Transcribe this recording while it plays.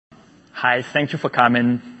Hi, thank you for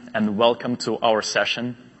coming and welcome to our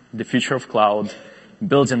session, The Future of Cloud,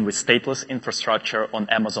 Building with Stateless Infrastructure on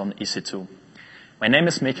Amazon EC2. My name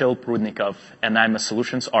is Mikhail Prudnikov and I'm a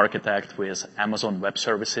solutions architect with Amazon Web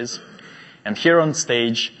Services. And here on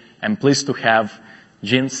stage, I'm pleased to have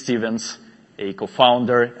Gene Stevens, a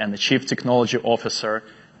co-founder and the chief technology officer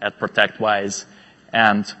at ProtectWise,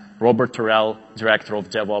 and Robert Terrell, director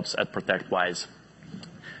of DevOps at ProtectWise.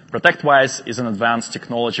 ProtectWise is an advanced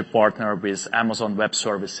technology partner with Amazon Web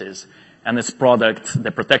Services, and its product,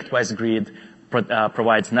 the ProtectWise Grid,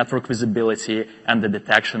 provides network visibility and the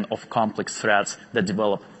detection of complex threats that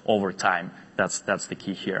develop over time. That's the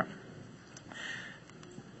key here.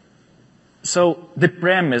 So the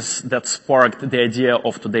premise that sparked the idea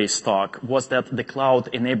of today's talk was that the cloud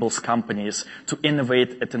enables companies to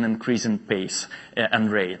innovate at an increasing pace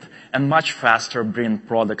and rate, and much faster bring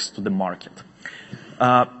products to the market.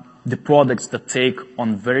 The products that take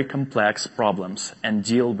on very complex problems and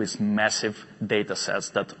deal with massive data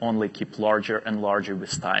sets that only keep larger and larger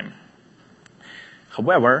with time.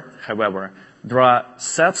 However, there are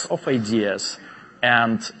sets of ideas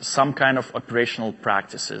and some kind of operational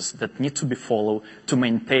practices that need to be followed to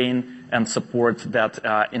maintain and support that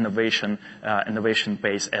innovation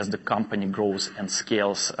pace as the company grows and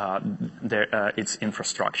scales its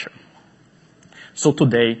infrastructure. So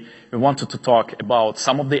today, we wanted to talk about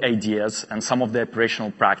some of the ideas and some of the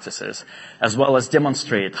operational practices, as well as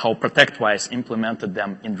demonstrate how ProtectWise implemented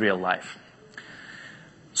them in real life.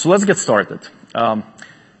 So let's get started. We're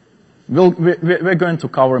going to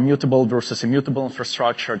cover mutable versus immutable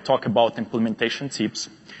infrastructure, talk about implementation tips,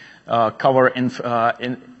 cover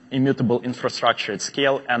immutable infrastructure at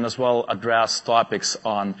scale, and as well address topics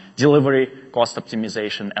on delivery, cost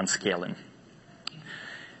optimization, and scaling.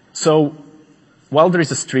 So while there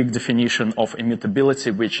is a strict definition of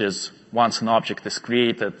immutability, which is once an object is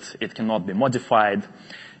created, it cannot be modified,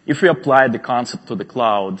 if we apply the concept to the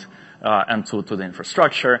cloud and to the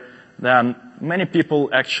infrastructure, then many people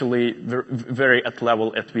actually vary at the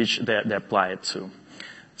level at which they apply it to.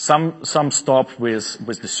 Some stop with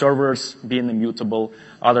the servers being immutable.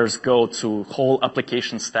 Others go to whole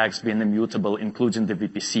application stacks being immutable, including the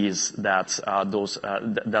VPCs that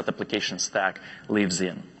application stack lives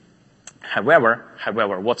in. However,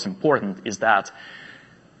 what's important is that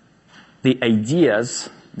the ideas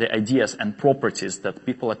and properties that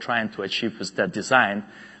people are trying to achieve with that design,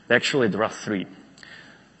 actually there are three.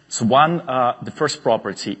 So the first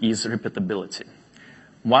property is repeatability.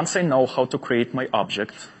 Once I know how to create my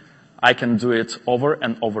object, I can do it over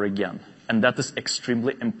and over again. And that is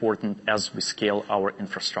extremely important as we scale our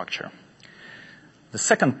infrastructure. The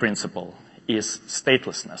second principle is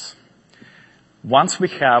statelessness. Once we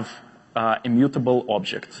have immutable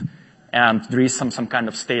object and there is some kind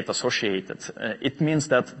of state associated, it means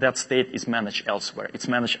that state is managed elsewhere. It's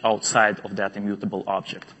managed outside of that immutable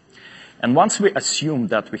object. And once we assume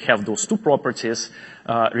that we have those two properties,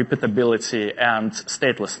 repeatability and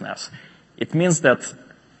statelessness, it means that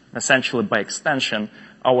essentially by extension,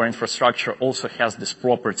 our infrastructure also has this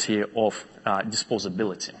property of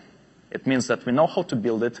disposability. It means that we know how to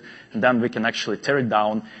build it, and then we can actually tear it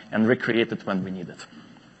down and recreate it when we need it.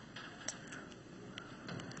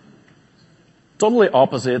 Totally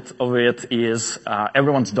opposite of it is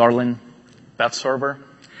everyone's darling pet server.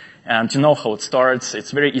 And you know how it starts. It's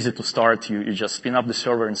very easy to start. You just spin up the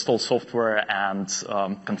server, install software, and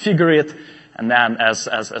configure it. And then as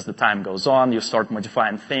the time goes on, you start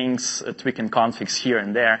modifying things, tweaking configs here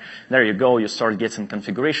and there. There you go. You start getting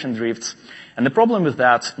configuration drifts. And the problem with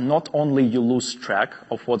that, not only you lose track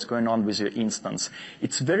of what's going on with your instance,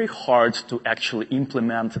 it's very hard to actually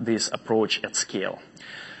implement this approach at scale.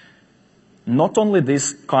 Not only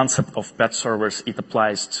this concept of pet servers, it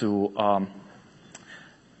applies to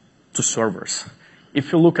servers.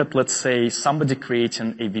 If you look at, let's say, somebody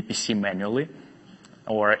creating a VPC manually,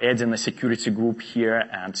 or adding a security group here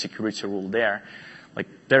and security rule there, like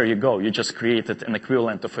there you go. You just created an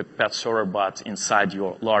equivalent of a pet server, but inside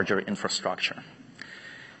your larger infrastructure.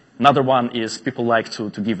 Another one is people like to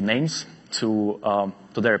give names to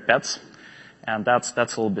their pets. And that's a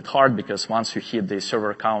little bit hard because once you hit the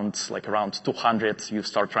server count, like around 200, you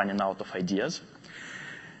start running out of ideas.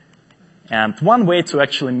 And one way to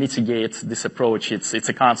actually mitigate this approach, it's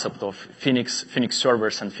a concept of Phoenix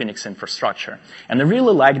servers and Phoenix infrastructure. And I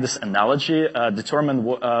really like this analogy.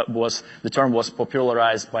 The term was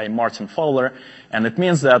popularized by Martin Fowler, and it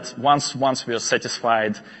means that once we are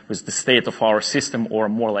satisfied with the state of our system, or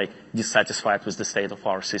more like dissatisfied with the state of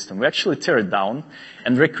our system, we actually tear it down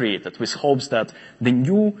and recreate it with hopes that the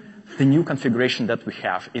new configuration that we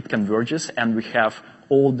have, it converges and we have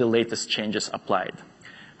all the latest changes applied.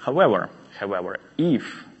 However,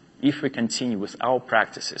 if we continue with our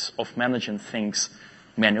practices of managing things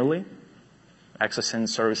manually, accessing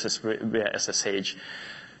services via SSH,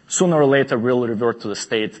 sooner or later we'll revert to the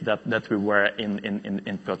state that we were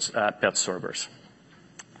in pet servers.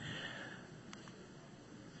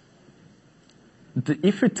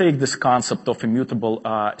 If we take this concept of immutable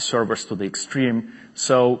servers to the extreme,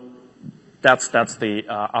 so that's the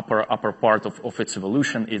upper part of its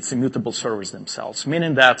evolution. It's immutable servers themselves,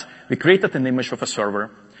 meaning that we created an image of a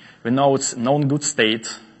server. We know it's known good state.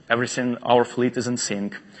 Everything, our fleet is in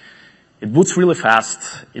sync. It boots really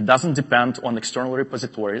fast. It doesn't depend on external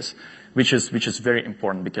repositories, which is very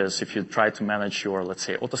important, because if you try to manage your, let's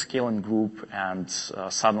say, autoscaling group and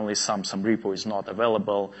suddenly some repo is not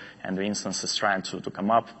available and the instance is trying to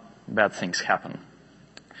come up, bad things happen.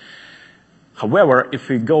 However, if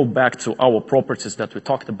we go back to our properties that we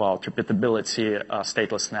talked about, repeatability,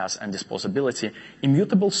 statelessness, and disposability,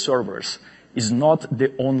 immutable servers is not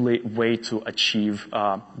the only way to achieve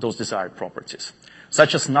those desired properties.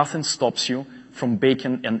 Such as nothing stops you from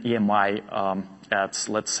baking an EMI at,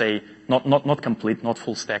 let's say, not complete, not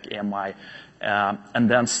full stack EMI, and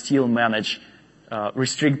then still manage,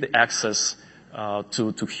 restrict the access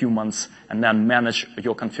to humans, and then manage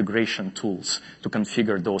your configuration tools to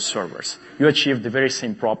configure those servers. You achieve the very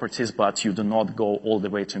same properties, but you do not go all the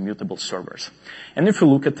way to immutable servers. And if you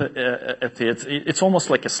look at it, it's almost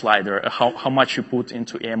like a slider. How much you put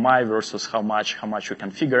into AMI versus how much you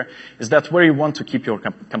configure. Is that where you want to keep your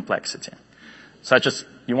complexity? Such as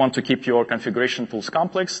you want to keep your configuration tools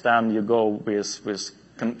complex, then you go with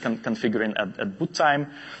configuring at boot time.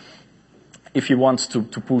 If you want to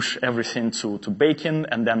push everything to bake-in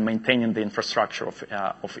and then maintaining the infrastructure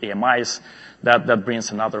of AMIs, that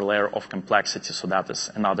brings another layer of complexity, so that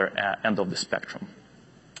is another end of the spectrum.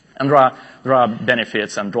 And there are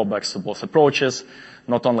benefits and drawbacks to both approaches,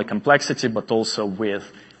 not only complexity, but also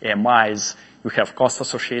with AMIs. You have costs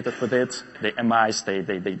associated with it. The AMIs,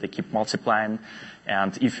 they keep multiplying.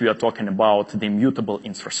 And if you are talking about the immutable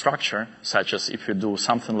infrastructure, such as if you do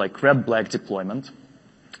something like red-black deployment,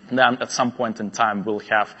 then at some point in time, we'll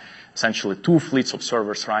have essentially 2 fleets of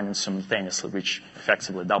servers running simultaneously, which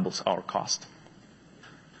effectively doubles our cost.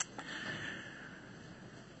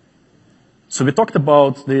 So we talked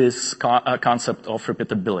about this concept of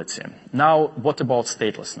repeatability. Now, what about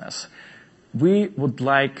statelessness? We would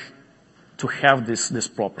like to have this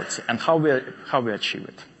property, and how we achieve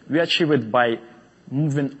it. We achieve it by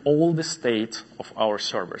moving all the state of our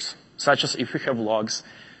servers, such as if we have logs,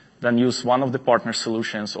 then use one of the partner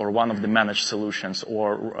solutions or one of the managed solutions,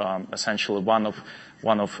 or essentially one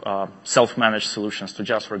of self-managed solutions to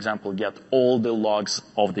just, for example, get all the logs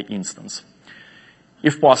of the instance.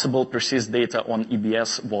 If possible, persist data on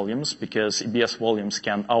EBS volumes, because EBS volumes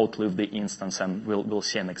can outlive the instance, and we'll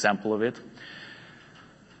see an example of it.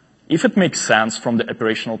 If it makes sense from the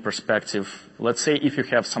operational perspective, let's say if you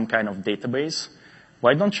have some kind of database,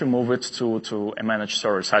 why don't you move it to a managed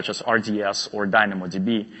server such as RDS or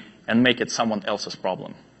DynamoDB and make it someone else's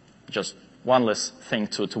problem? Just one less thing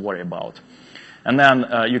to worry about. And then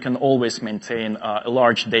you can always maintain a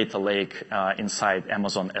large data lake inside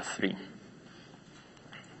Amazon S3.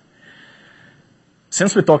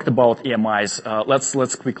 Since we talked about AMIs,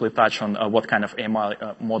 let's quickly touch on what kind of AMI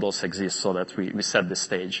models exist so that we set the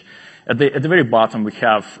stage. At the very bottom, we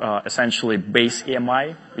have essentially base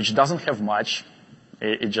AMI, which doesn't have much.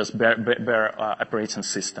 It just bare operating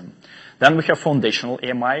system. Then we have foundational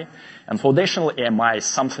AMI, and foundational AMI is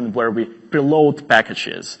something where we preload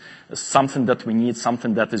packages, something that we need,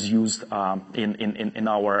 something that is used in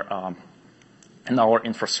our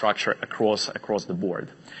infrastructure across the board.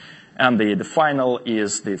 And the final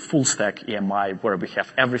is the full stack AMI, where we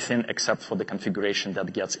have everything except for the configuration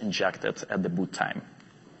that gets injected at the boot time.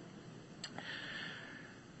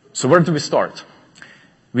 So where do we start?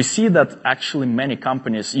 We see that actually many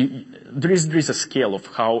companies, there is a scale of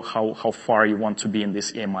how far you want to be in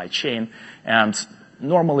this AMI chain. And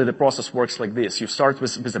normally the process works like this. You start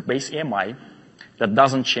with a base AMI that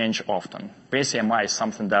doesn't change often. Base AMI is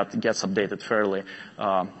something that gets updated fairly,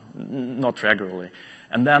 not regularly.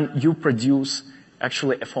 And then you produce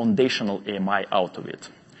actually a foundational AMI out of it.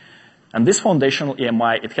 And this foundational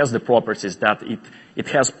AMI, it has the properties that it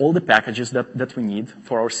has all the packages that we need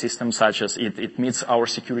for our system, such as it meets our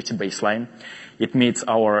security baseline, it meets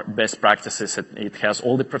our best practices, it has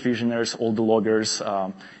all the provisioners, all the loggers,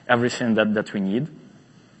 everything that we need.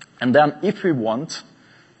 And then if we want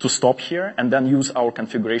to stop here and then use our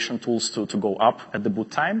configuration tools to go up at the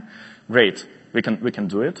boot time, great. we can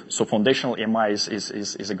do it. So foundational AMI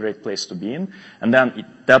is a great place to be in. And then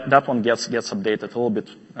that one gets updated a little bit,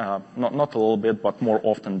 not a little bit, but more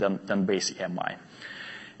often than base AMI.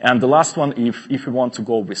 And the last one, if you want to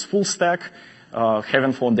go with full stack,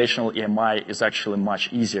 having foundational AMI is actually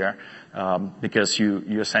much easier, because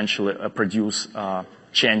you essentially produce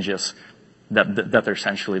changes that are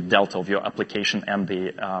essentially delta of your application and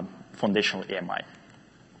the foundational AMI.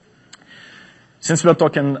 Since we're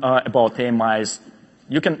talking about AMIs,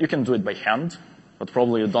 you can do it by hand, but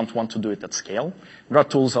probably you don't want to do it at scale. There are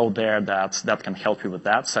tools out there that can help you with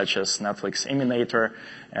that, such as Netflix Eminator,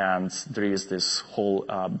 and there is this whole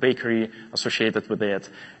bakery associated with it,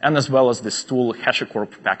 and as well as this tool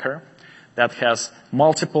HashiCorp Packer that has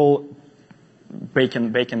multiple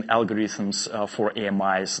baking algorithms for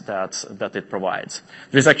AMIs that it provides.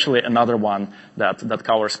 There's actually another one that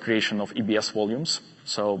covers creation of EBS volumes,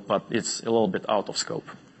 but it's a little bit out of scope.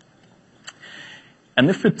 And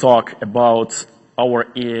if we talk about our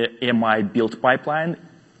AMI build pipeline,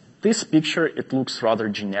 this picture, it looks rather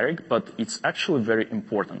generic, but it's actually very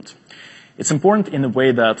important. It's important in a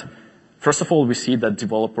way that, first of all, we see that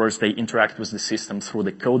developers, they interact with the system through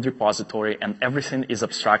the code repository, and everything is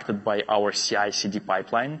abstracted by our CI/CD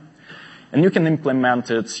pipeline. And you can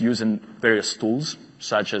implement it using various tools,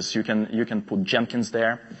 such as you can put Jenkins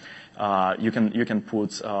there, you can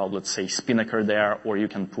put, let's say, Spinnaker there, or you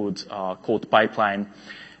can put Code Pipeline.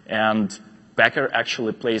 And Packer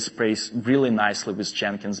actually plays really nicely with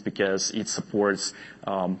Jenkins because it supports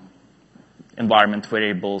environment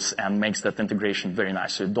variables and makes that integration very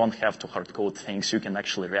nice. So you don't have to hard code things. You can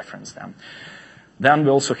actually reference them. Then we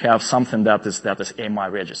also have something that is AMI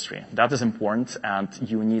registry. That is important, and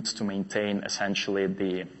you need to maintain essentially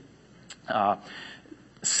the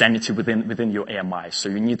sanity within your AMI. So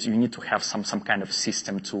you need to have some kind of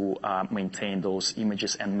system to maintain those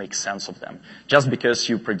images and make sense of them. Just because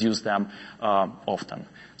you produce them often,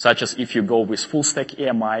 such as if you go with full stack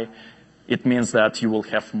AMI, it means that you will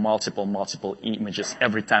have multiple images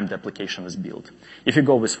every time the application is built. If you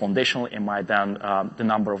go with foundational AMI, then the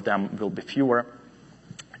number of them will be fewer.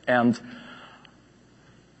 And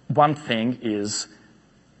one thing is,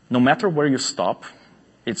 no matter where you stop,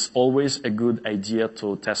 it's always a good idea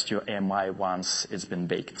to test your AMI once it's been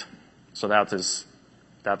baked. So that is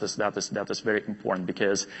very important,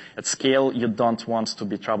 because at scale you don't want to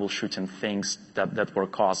be troubleshooting things that were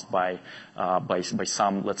caused by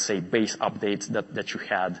some, let's say, base updates that you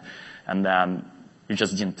had, and then you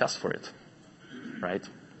just didn't test for it, right?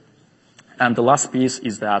 And the last piece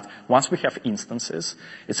is that once we have instances,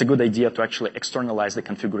 it's a good idea to actually externalize the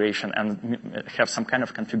configuration and have some kind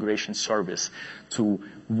of configuration service to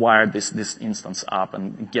wire this instance up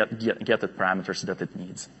and get the parameters that it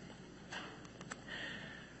needs.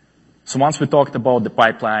 So once we talked about the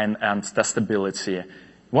pipeline and testability,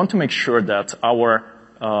 we want to make sure that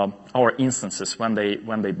our instances, when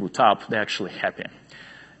they boot up, they're actually happy.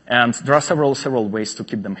 And there are several ways to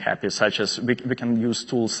keep them happy, such as we can use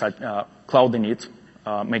tools like Cloud Init,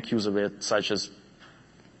 make use of it, such as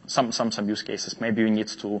some use cases. Maybe you need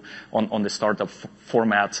to, on the startup,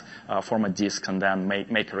 format disk and then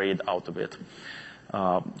make a RAID out of it.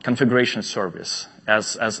 Configuration service.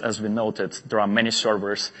 As we noted, there are many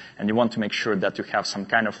servers, and you want to make sure that you have some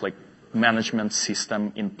kind of like management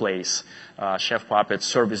system in place. Chef Puppet,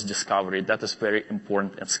 service discovery, that is very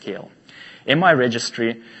important at scale. AMI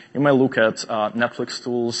registry, you may look at Netflix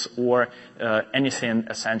tools or anything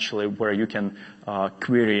essentially where you can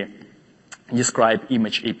query describe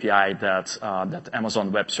image API that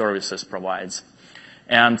Amazon Web Services provides.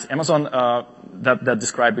 And Amazon, that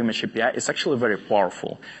describe image API is actually very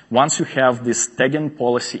powerful. Once you have this tagging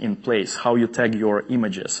policy in place, how you tag your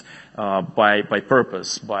images by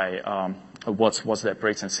purpose, by what's the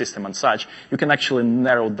operating system and such, you can actually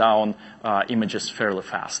narrow down images fairly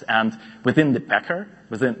fast. And within the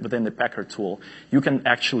Packer tool, you can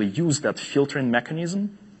actually use that filtering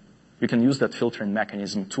mechanism. You can use that filtering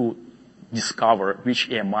mechanism to discover which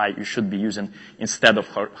AMI you should be using instead of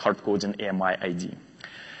hard coding AMI ID.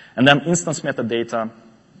 And then instance metadata,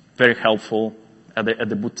 very helpful. At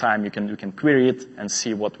the boot time, you can query it and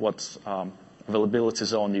see what availability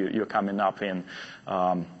zone you're coming up in,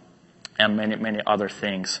 and many other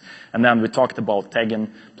things. And then we talked about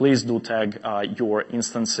tagging. Please do tag your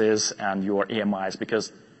instances and your AMIs,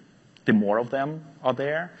 because the more of them are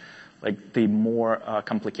there, like the more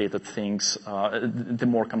complicated things, the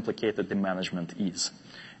more complicated the management is.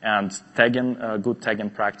 And tagging, good tagging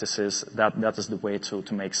practices, that is the way to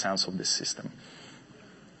make sense of this system.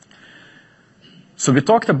 So we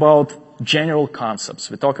talked about general concepts.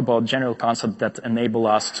 We talked about general concepts that enable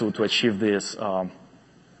us to achieve this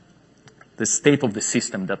the state of the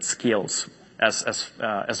system that scales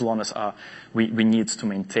as long as we need to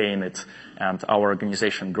maintain it and our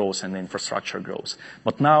organization grows and the infrastructure grows.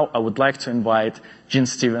 But now I would like to invite Gene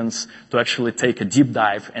Stevens to actually take a deep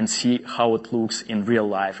dive and see how it looks in real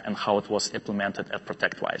life and how it was implemented at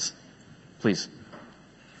ProtectWise. Please.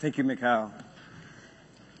 Thank you, Mikhail.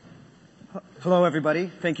 Hello, everybody.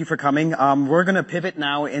 Thank you for coming. We're going to pivot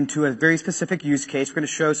now into a very specific use case. We're going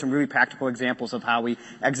to show some really practical examples of how we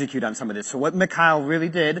execute on some of this. So what Mikhail really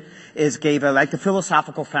did is gave the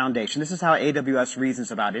philosophical foundation. This is how AWS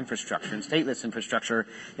reasons about infrastructure and stateless infrastructure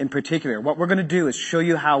in particular. What we're going to do is show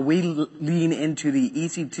you how we lean into the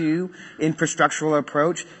EC2 infrastructural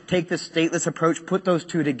approach, take the stateless approach, put those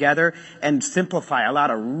two together, and simplify a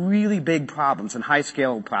lot of really big problems and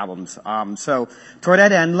high-scale problems. So toward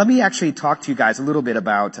that end, let me actually talk to you guys a little bit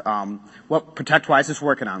about what ProtectWise is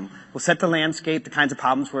working on. We'll set the landscape, the kinds of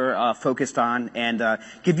problems we're focused on, and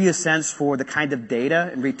give you a sense for the kind of data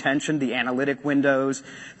and retention, the analytic windows,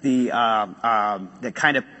 the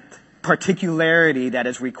kind of particularity that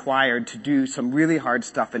is required to do some really hard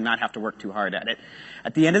stuff and not have to work too hard at it.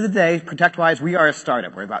 At the end of the day, ProtectWise, we are a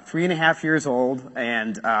startup. We're about 3.5 years old,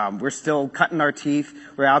 and we're still cutting our teeth.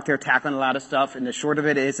 We're out there tackling a lot of stuff, and the short of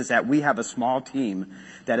it is that we have a small team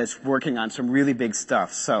that is working on some really big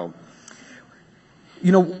stuff. So,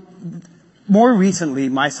 more recently,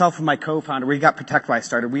 myself and my co-founder, we got ProtectWise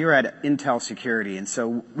started. We were at Intel Security, and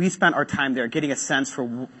so we spent our time there getting a sense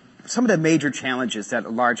for some of the major challenges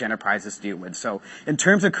that large enterprises deal with. So in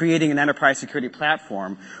terms of creating an enterprise security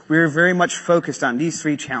platform, we're very much focused on these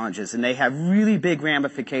 3 challenges, and they have really big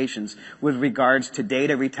ramifications with regards to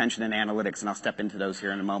data retention and analytics, and I'll step into those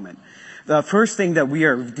here in a moment. The first thing that we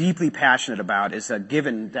are deeply passionate about is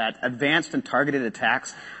given that advanced and targeted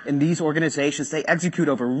attacks in these organizations, they execute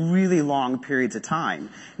over really long periods of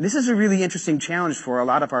time. And this is a really interesting challenge for a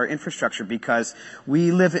lot of our infrastructure because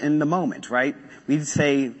we live in the moment, right?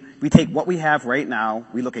 We take what we have right now,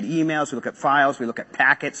 we look at emails, we look at files, we look at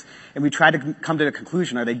packets, and we try to come to the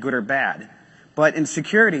conclusion, are they good or bad? But in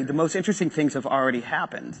security, the most interesting things have already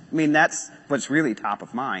happened. I mean, that's what's really top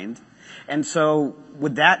of mind. And so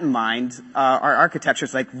with that in mind, our architecture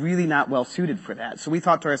is really not well suited for that. So we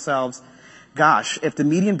thought to ourselves, gosh, if the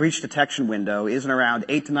median breach detection window isn't around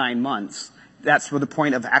 8 to 9 months, that's from the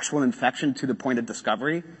point of actual infection to the point of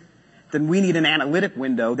discovery, then we need an analytic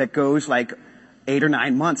window that goes 8 or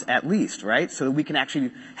 9 months at least, right? So that we can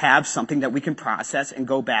actually have something that we can process and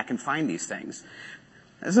go back and find these things.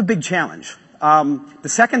 That's a big challenge. The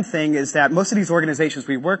second thing is that most of these organizations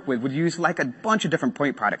we work with would use a bunch of different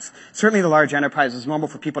point products. Certainly the large enterprise is normal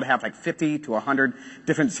for people to have 50 to 100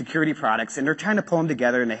 different security products, and they're trying to pull them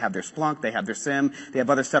together, and they have their Splunk, they have their SIEM, they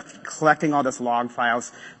have other stuff collecting all this log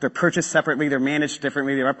files. They're purchased separately, they're managed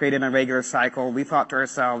differently, they're upgraded on a regular cycle. We thought to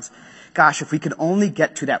ourselves, gosh, if we could only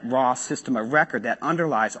get to that raw system of record that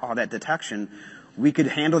underlies all that detection, we could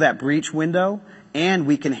handle that breach window, and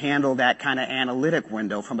we can handle that kind of analytic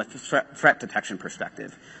window from a threat detection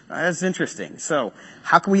perspective. That's interesting. So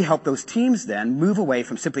how can we help those teams then move away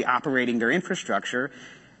from simply operating their infrastructure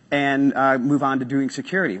and move on to doing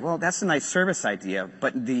security? Well, that's a nice service idea,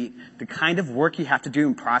 but the kind of work you have to do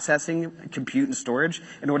in processing, compute, and storage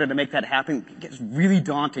in order to make that happen gets really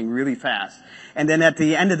daunting really fast. And then at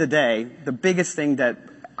the end of the day, the biggest thing that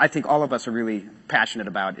I think all of us are really passionate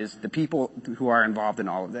about is the people who are involved in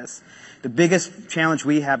all of this. The biggest challenge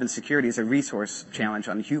we have in security is a resource challenge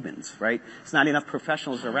on humans, right? It's not enough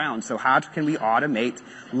professionals around. So how can we automate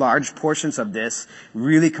large portions of this,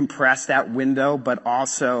 really compress that window, but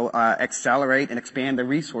also accelerate and expand the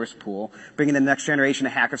resource pool, bringing the next generation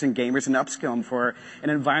of hackers and gamers and upskill them for an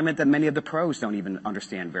environment that many of the pros don't even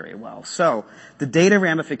understand very well. So the data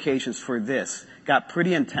ramifications for this got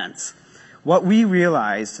pretty intense. What we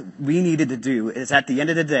realized we needed to do is at the end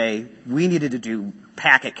of the day, we needed to do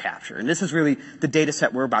packet capture. And this is really the data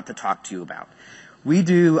set we're about to talk to you about. We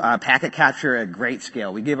do packet capture at great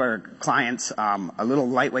scale. We give our clients a little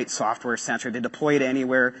lightweight software sensor. They deploy it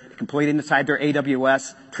anywhere. They can deploy it inside their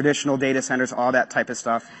AWS, traditional data centers, all that type of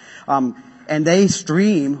stuff. And they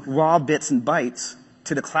stream raw bits and bytes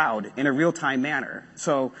to the cloud in a real-time manner.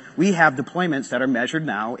 So we have deployments that are measured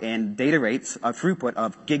now in data rates of throughput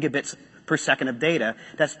of gigabits per second of data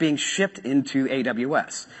that's being shipped into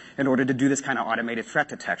AWS. in order to do this kind of automated threat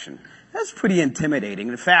detection. That's pretty intimidating.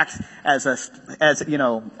 In fact, as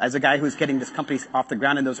a guy who's getting this company off the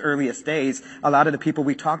ground in those earliest days, a lot of the people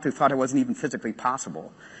we talked to thought it wasn't even physically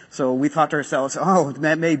possible. So we thought to ourselves, oh,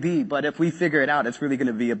 that may be, but if we figure it out, it's really going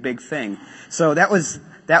to be a big thing. So that was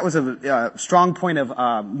a strong point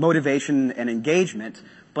of motivation and engagement,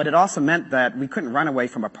 but it also meant that we couldn't run away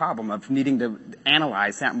from a problem of needing to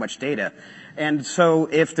analyze that much data. And so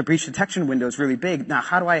if the breach detection window is really big, now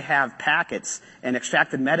how do I have packets and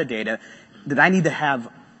extracted metadata that I need to have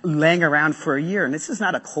laying around for a year? And this is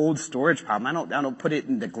not a cold storage problem. I don't put it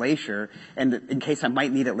in the Glacier and in case I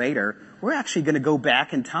might need it later. We're actually going to go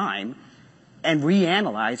back in time and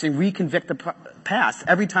reanalyze and reconvict the past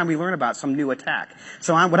every time we learn about some new attack.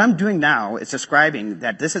 So what I'm doing now is describing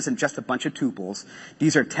that this isn't just a bunch of tuples.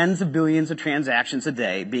 These are tens of billions of transactions a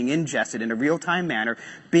day being ingested in a real-time manner,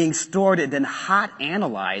 being stored and then hot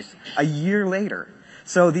analyzed a year later.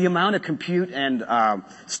 So the amount of compute and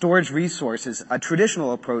storage resources a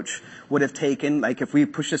traditional approach would have taken, like if we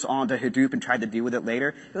push this all into Hadoop and tried to deal with it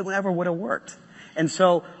later, it never would have worked. And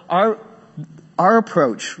so our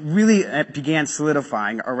approach really began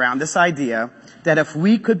solidifying around this idea that if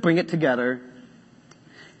we could bring it together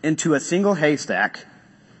into a single haystack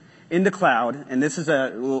in the cloud, and this is a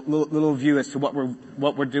little view as to what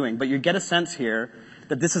we're doing, but you get a sense here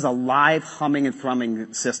that this is a live humming and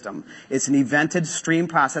thrumming system. It's an evented stream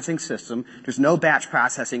processing system. There's no batch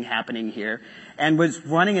processing happening here, and was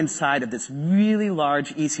running inside of this really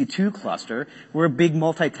large EC2 cluster. We're a big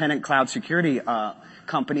multi-tenant cloud security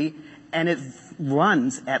company, and it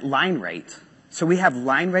runs at line rate. So we have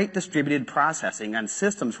line rate distributed processing on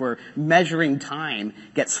systems where measuring time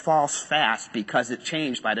gets false fast because it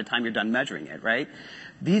changed by the time you're done measuring it, right?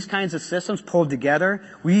 These kinds of systems pulled together,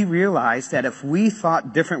 we realized that if we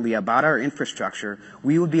thought differently about our infrastructure,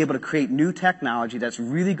 we would be able to create new technology that's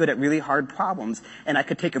really good at really hard problems. And I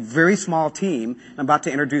could take a very small team. I'm about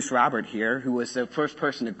to introduce Robert here, who was the first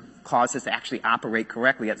person to cause this to actually operate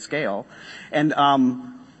correctly at scale. And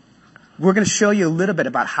we're going to show you a little bit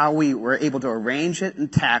about how we were able to arrange it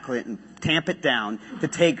and tackle it and tamp it down to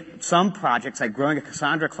take some projects like growing a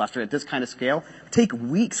Cassandra cluster at this kind of scale, take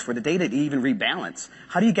weeks for the data to even rebalance.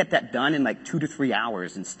 How do you get that done in like 2 to 3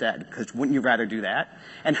 hours instead? Because wouldn't you rather do that?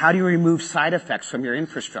 And how do you remove side effects from your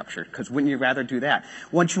infrastructure? Because wouldn't you rather do that?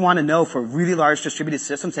 Once you want to know for really large distributed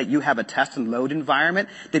systems that you have a test and load environment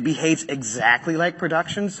that behaves exactly like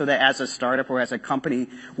production, so that as a startup or as a company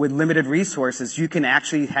with limited resources, you can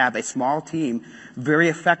actually have a small team very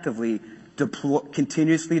effectively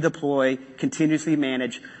continuously deploy, continuously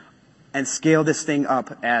manage, and scale this thing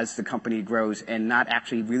up as the company grows and not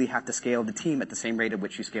actually really have to scale the team at the same rate at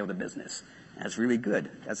which you scale the business. That's really good.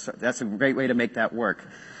 That's a great way to make that work.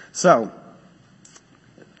 So,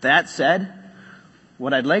 that said,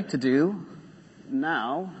 what I'd like to do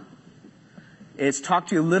now is talk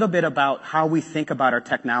to you a little bit about how we think about our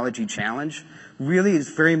technology challenge. Really is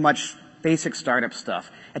very much basic startup stuff.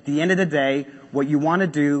 At the end of the day, what you want to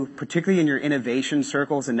do, particularly in your innovation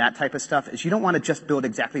circles and that type of stuff, is you don't want to just build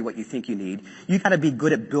exactly what you think you need. You got to be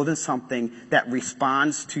good at building something that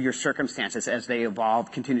responds to your circumstances as they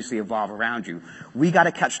evolve, continuously evolve around you. We got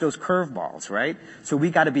to catch those curveballs, right? So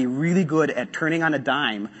we got to be really good at turning on a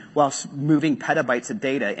dime while moving petabytes of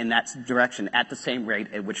data in that direction at the same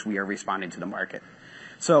rate at which we are responding to the market.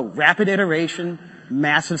 So rapid iteration,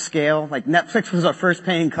 massive scale. Like Netflix was our first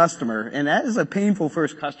paying customer, and that is a painful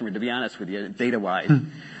first customer, to be honest with you, data-wise.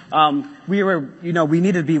 We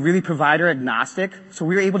needed to be really provider agnostic, so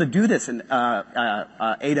we were able to do this in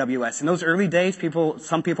AWS. In those early days,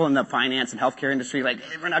 some people in the finance and healthcare industry, like,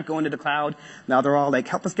 hey, we're not going to the cloud. Now they're all like,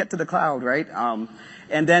 help us get to the cloud, right?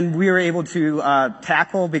 And then we were able to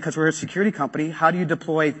tackle, because we're a security company, how do you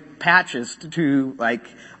deploy patches to like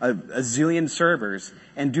a zillion servers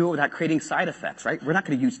and do it without creating side effects, right? We're not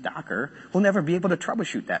going to use Docker. We'll never be able to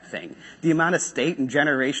troubleshoot that thing. The amount of state and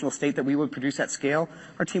generational state that we would produce at scale,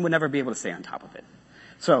 our team would never be able to stay on top of it.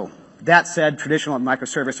 So, that said, traditional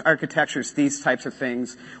microservice architectures, these types of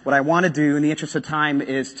things. What I want to do in the interest of time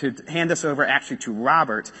is to hand this over actually to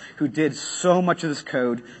Robert, who did so much of this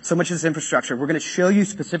code, so much of this infrastructure. We're going to show you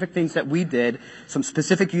specific things that we did, some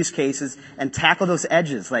specific use cases, and tackle those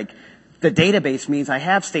edges. Like, the database means I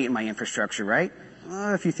have state in my infrastructure, right?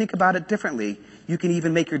 If you think about it differently, you can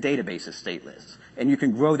even make your databases stateless. And you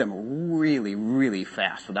can grow them really, really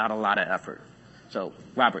fast without a lot of effort. So,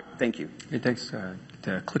 Robert, thank you. Hey, thanks.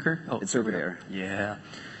 The clicker? Oh, it's over there. Yeah.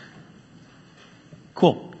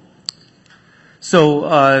 Cool. So,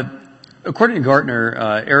 according to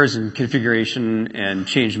Gartner, errors in configuration and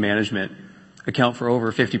change management account for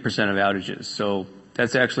over 50% of outages. So,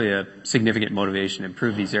 that's actually a significant motivation to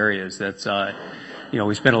improve these areas. That's,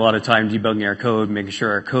 we spend a lot of time debugging our code, making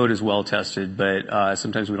sure our code is well tested, but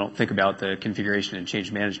sometimes we don't think about the configuration and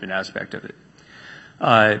change management aspect of it.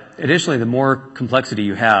 Additionally, the more complexity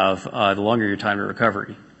you have, the longer your time to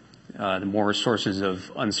recovery. The more sources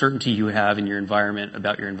of uncertainty you have in your environment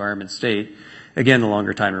about your environment state, again, the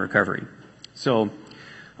longer time to recovery. So,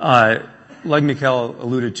 like Mikhail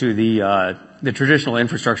alluded to, the traditional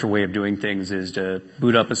infrastructure way of doing things is to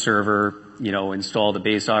boot up a server, install the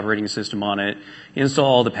base operating system on it, install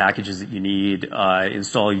all the packages that you need,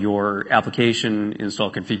 install your application, install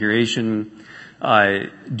configuration,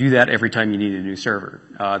 do that every time you need a new server.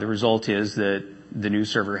 The result is that the new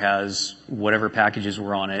server has whatever packages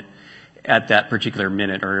were on it at that particular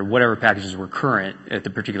minute, or whatever packages were current at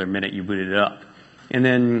the particular minute you booted it up. And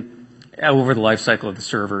then over the life cycle of the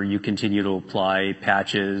server, you continue to apply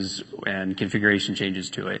patches and configuration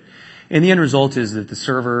changes to it. And the end result is that the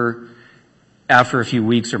server, after a few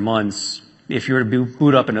weeks or months, if you were to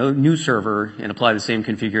boot up a new server and apply the same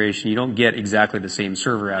configuration, you don't get exactly the same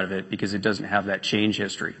server out of it because it doesn't have that change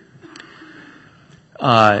history.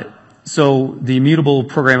 So the immutable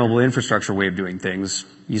programmable infrastructure way of doing things,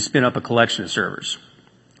 you spin up a collection of servers.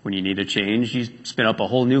 When you need a change, you spin up a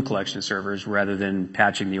whole new collection of servers rather than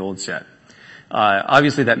patching the old set.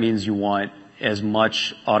 Obviously that means you want as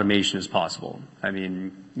much automation as possible. I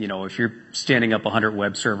mean, if you're standing up 100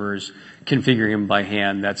 web servers, configuring them by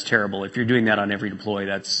hand, that's terrible. If you're doing that on every deploy,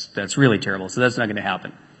 that's really terrible. So that's not going to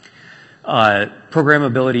happen.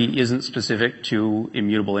 Programmability isn't specific to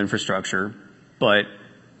immutable infrastructure, but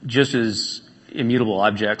just as immutable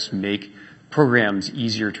objects make programs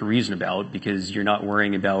easier to reason about because you're not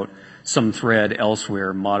worrying about some thread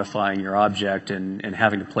elsewhere modifying your object and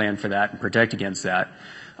having to plan for that and protect against that,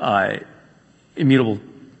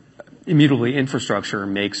 Immutably infrastructure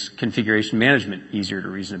makes configuration management easier to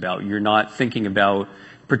reason about. You're not thinking about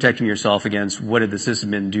protecting yourself against what did the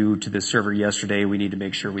sysadmin do to this server yesterday. We need to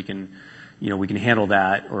make sure we can handle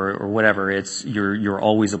that or whatever. You're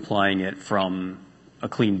always applying it from a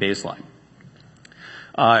clean baseline.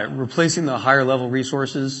 Replacing the higher level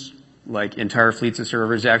resources, like entire fleets of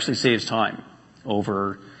servers, actually saves time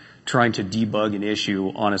over trying to debug an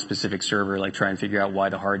issue on a specific server, like try and figure out why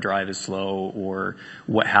the hard drive is slow or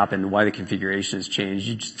what happened, why the configuration has changed.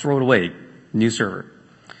 You just throw it away, new server.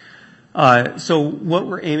 So what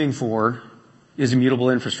we're aiming for is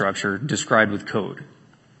immutable infrastructure described with code.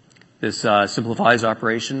 This simplifies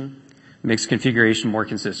operation, makes configuration more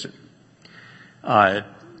consistent.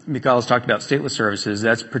 Mikhail's talked about stateless services.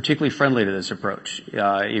 That's particularly friendly to this approach.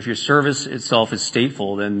 If your service itself is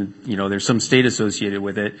stateful, then, there's some state associated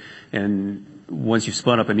with it. And once you've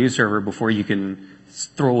spun up a new server, before you can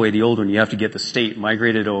throw away the old one, you have to get the state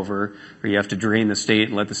migrated over, or you have to drain the state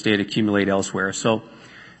and let the state accumulate elsewhere. So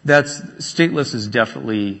stateless is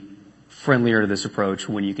definitely friendlier to this approach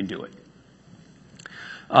when you can do it.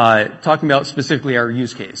 Talking about specifically our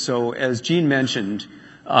use case. So as Gene mentioned,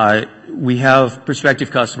 we have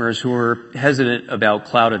prospective customers who are hesitant about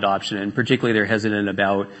cloud adoption, and particularly they're hesitant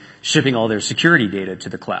about shipping all their security data to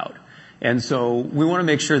the cloud. And so we want to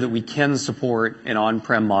make sure that we can support an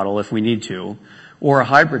on-prem model if we need to, or a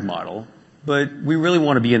hybrid model, but we really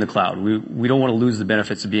want to be in the cloud. We don't want to lose the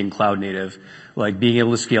benefits of being cloud native, like being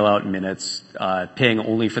able to scale out in minutes, paying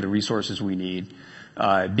only for the resources we need,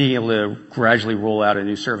 being able to gradually roll out a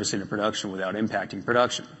new service into production without impacting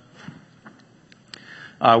production.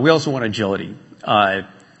 We also want agility.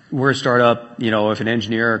 We're a startup. If an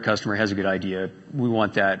engineer or customer has a good idea, we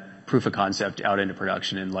want that proof of concept out into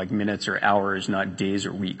production in like minutes or hours, not days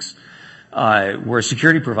or weeks. We're a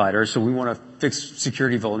security provider, so we want to fix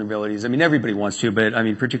security vulnerabilities. I mean, everybody wants to, but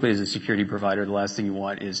particularly as a security provider, the last thing you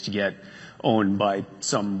want is to get owned by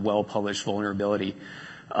some well-published vulnerability.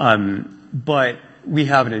 But we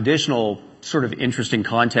have an additional sort of interesting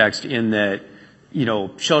context in that,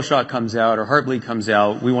 Shellshock comes out or Heartbleed comes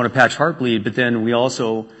out. We want to patch Heartbleed, but then we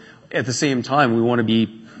also, at the same time, we want to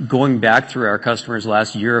be going back through our customers'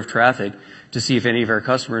 last year of traffic to see if any of our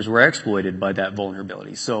customers were exploited by that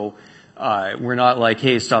vulnerability. So, we're not like,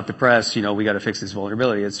 hey, stop the press, we got to fix this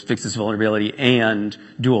vulnerability. It's fix this vulnerability and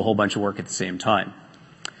do a whole bunch of work at the same time.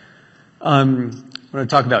 I'm going to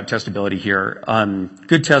talk about testability here.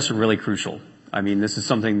 Good tests are really crucial. This is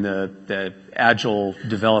something that Agile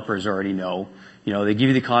developers already know. They give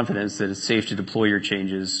you the confidence that it's safe to deploy your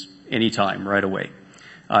changes anytime, right away.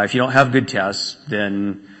 If you don't have good tests,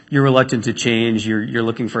 then you're reluctant to change. You're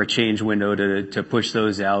looking for a change window to push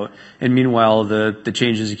those out. And meanwhile, the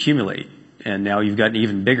changes accumulate. And now you've got an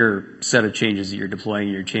even bigger set of changes that you're deploying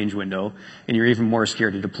in your change window, and you're even more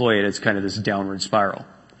scared to deploy it. It's kind of this downward spiral.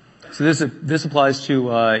 So this applies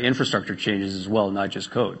to infrastructure changes as well, not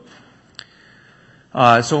just code. So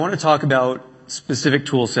I want to talk about specific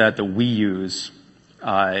tool set that we use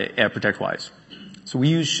at ProtectWise. So we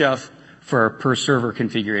use Chef for our per server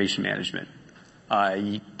configuration management.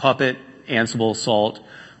 Puppet, Ansible, Salt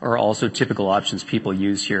are also typical options people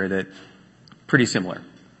use here that pretty similar.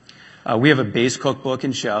 We have a base cookbook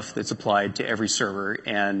in Chef that's applied to every server,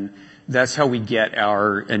 and that's how we get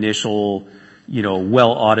our initial,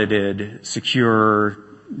 well-audited, secure,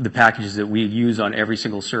 the packages that we use on every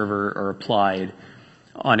single server are applied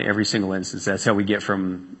on every single instance. That's how we get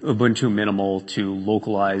from Ubuntu minimal to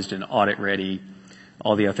localized and audit ready,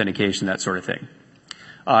 all the authentication, that sort of thing.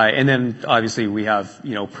 And then obviously we have,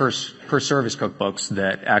 per service cookbooks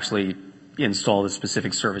that actually install the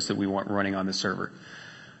specific service that we want running on the server.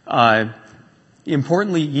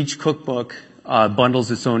 Importantly, each cookbook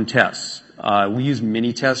bundles its own tests. We use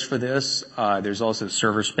mini tests for this. There's also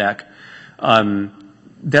server spec.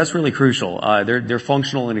 That's really crucial. They're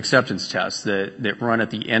functional and acceptance tests that run at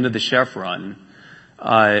the end of the Chef run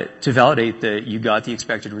to validate that you got the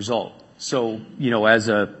expected result. So, as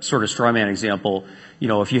a sort of straw man example,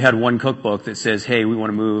 if you had one cookbook that says, hey, we want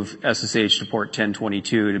to move SSH to port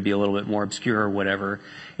 1022 to be a little bit more obscure or whatever,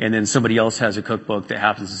 and then somebody else has a cookbook that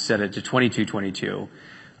happens to set it to 2222,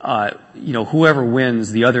 whoever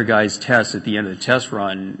wins the other guy's tests at the end of the test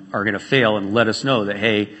run are going to fail and let us know that,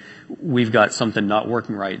 hey, we've got something not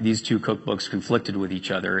working right. These two cookbooks conflicted with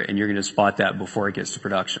each other, and you're going to spot that before it gets to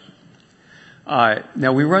production.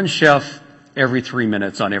 Now, we run Chef every 3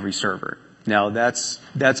 minutes on every server. Now, that's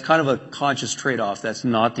kind of a conscious trade-off. That's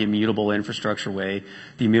not the immutable infrastructure way.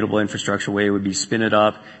 The immutable infrastructure way would be spin it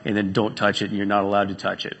up and then don't touch it, and you're not allowed to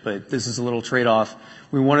touch it. But this is a little trade-off.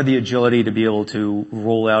 We wanted the agility to be able to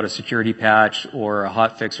roll out a security patch or a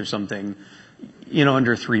hotfix or something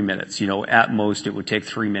under 3 minutes. At most it would take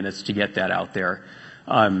 3 minutes to get that out there.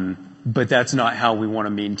 But that's not how we want to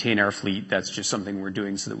maintain our fleet. That's just something we're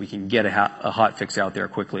doing so that we can get a hotfix out there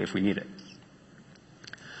quickly if we need it.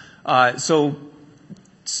 So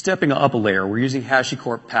stepping up a layer, we're using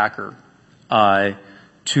HashiCorp Packer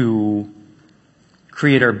to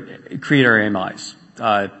create our AMIs.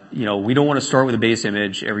 We don't want to start with a base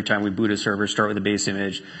image every time we boot a server, start with a base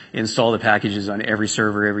image, install the packages on every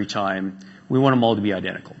server every time. We want them all to be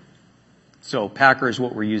identical. So Packer is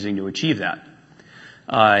what we're using to achieve that.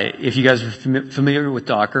 If you guys are familiar with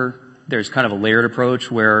Docker, there's kind of a layered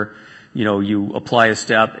approach where, you apply a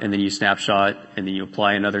step and then you snapshot and then you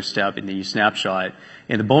apply another step and then you snapshot.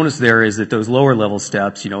 And the bonus there is that those lower level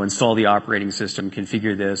steps, install the operating system,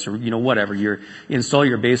 configure this or, whatever, install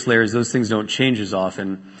your base layers, those things don't change as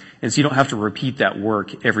often. And so you don't have to repeat that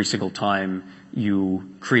work every single time you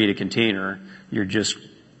create a container. You're just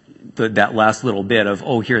that last little bit of,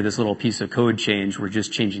 here, this little piece of code change, we're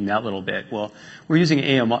just changing that little bit. Well, we're using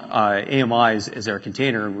AMIs as our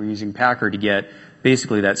container, and we're using Packer to get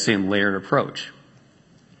basically that same layered approach.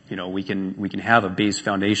 We can have a base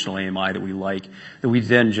foundational AMI that we like, that we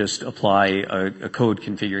then just apply a code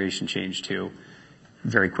configuration change to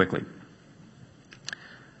very quickly.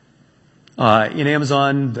 In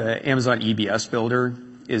Amazon, the Amazon EBS builder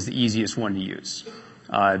is the easiest one to use.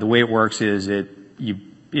 The way it works is it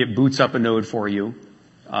boots up a node for you,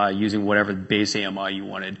 using whatever base AMI you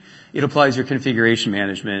wanted. It applies your configuration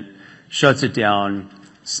management, shuts it down,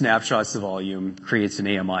 snapshots the volume, creates an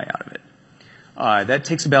AMI out of it. That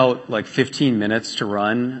takes about 15 minutes to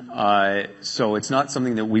run. So it's not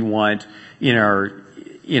something that we want in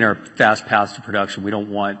our fast path to production. We don't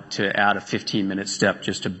want to add a 15-minute step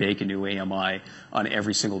just to bake a new AMI on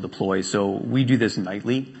every single deploy. So we do this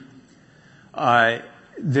nightly.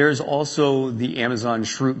 There's also the Amazon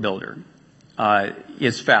Shroot builder.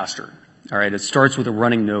 It's faster. All right. It starts with a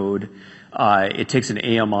running node. It takes an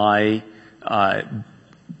AMI,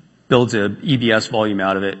 builds a EBS volume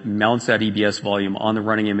out of it, mounts that EBS volume on the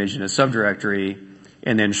running image in a subdirectory,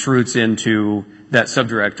 and then shroots into that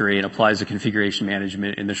subdirectory and applies the configuration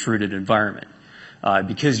management in the shrooted environment.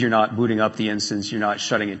 Because you're not booting up the instance, you're not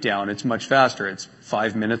shutting it down, it's much faster. It's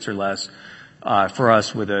 5 minutes or less. For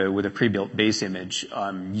us with a pre-built base image.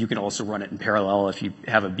 You can also run it in parallel. If you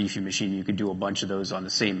have a beefy machine, you could do a bunch of those on the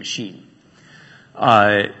same machine.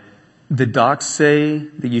 The docs say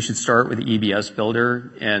that you should start with the EBS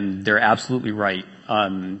builder, and they're absolutely right.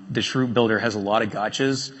 The Shroot builder has a lot of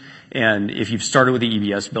gotchas, and if you've started with the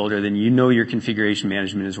EBS builder, then your configuration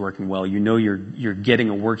management is working well. You're getting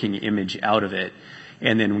a working image out of it.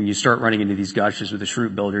 And then when you start running into these gotchas with the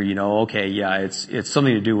Shroot builder, okay, yeah, it's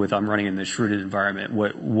something to do with I'm running in this shrooted environment.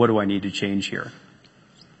 What do I need to change here?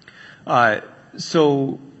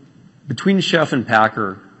 So between Chef and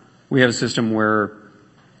Packer, we have a system where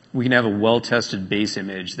We can have a well-tested base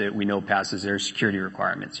image that we know passes their security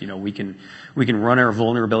requirements. We can run our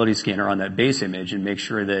vulnerability scanner on that base image and make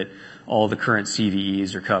sure that all the current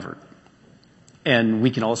CVEs are covered. And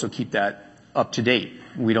we can also keep that up to date.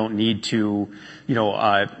 We don't need to,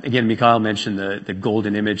 again, Mikhail mentioned the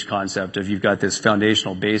golden image concept of you've got this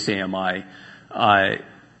foundational base AMI.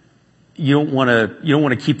 You don't want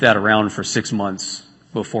to keep that around for 6 months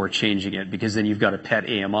before changing it, because then you've got a pet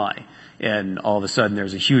AMI, and all of a sudden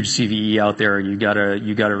there's a huge CVE out there, and you got to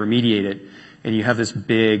remediate it, and you have this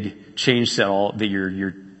big change set that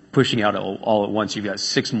you're pushing out all at once. You've got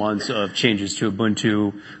 6 months of changes to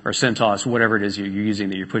Ubuntu or CentOS, whatever it is you're using,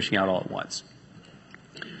 that you're pushing out all at once.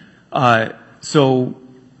 So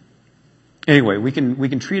anyway, we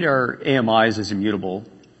can treat our AMIs as immutable,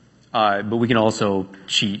 but we can also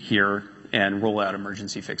cheat here and roll out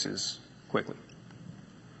emergency fixes quickly.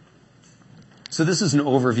 So this is an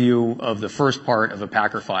overview of the first part of a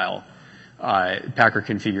Packer file, Packer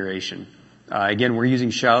configuration. Again, we're using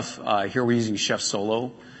Chef. Here we're using Chef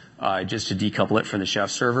Solo, just to decouple it from the Chef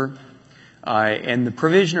server. And the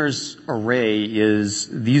provisioners array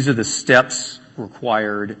these are the steps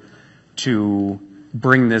required to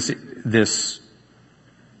bring this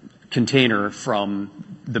container from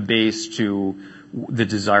the base to the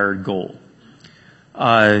desired goal.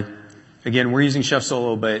 Again, we're using Chef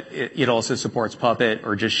Solo, but it also supports Puppet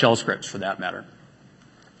or just shell scripts for that matter.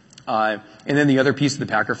 And then the other piece of the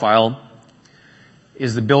Packer file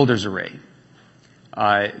is the builders array.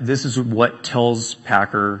 This is what tells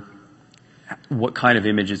Packer what kind of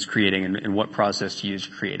image it's creating and what process to use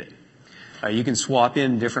to create it. You can swap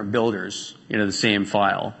in different builders into the same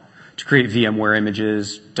file to create VMware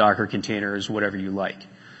images, Docker containers, whatever you like.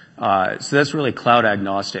 So that's really cloud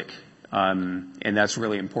agnostic. And that's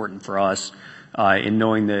really important for us, in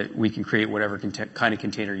knowing that we can create whatever kind of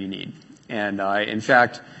container you need. And, in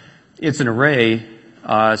fact, it's an array,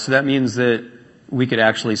 so that means that we could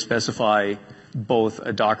actually specify both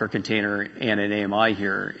a Docker container and an AMI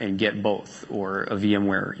here and get both, or a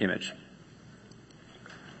VMware image.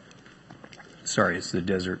 Sorry, it's the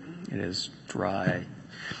desert. It is dry.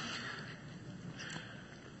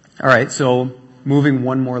 All right, so moving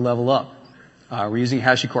one more level up. We're using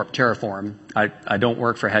HashiCorp Terraform. I don't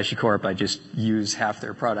work for HashiCorp. I just use half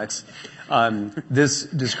their products. This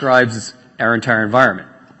describes our entire environment.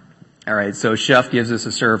 All right, so Chef gives us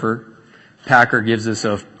a server. Packer gives us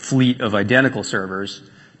a fleet of identical servers.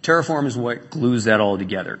 Terraform is what glues that all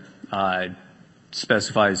together.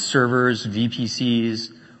 Specifies servers,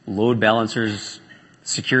 VPCs, load balancers,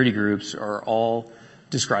 security groups are all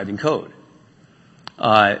describing code.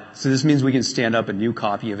 So this means we can stand up a new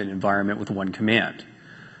copy of an environment with one command.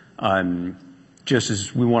 Just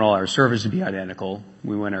as we want all our servers to be identical,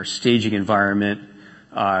 we want our staging environment.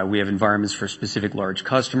 We have environments for specific large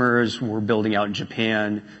customers. We're building out in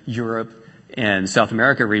Japan, Europe, and South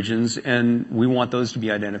America regions, and we want those to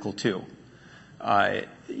be identical too.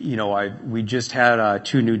 We just had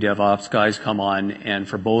 2 new DevOps guys come on, and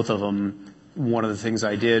for both of them, one of the things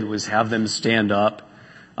I did was have them stand up.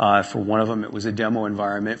 For one of them, it was a demo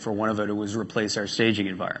environment. For one of it was replace our staging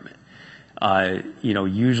environment.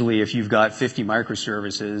 Usually if you've got 50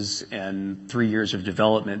 microservices and 3 years of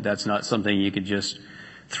development, that's not something you could just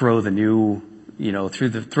throw the new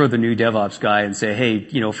DevOps guy and say,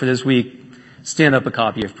 hey, for this week, stand up a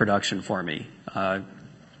copy of production for me.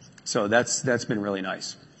 So that's been really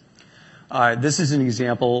nice. This is an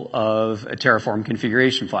example of a Terraform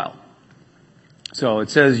configuration file. So it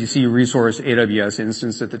says you see resource AWS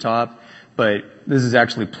instance at the top, but this is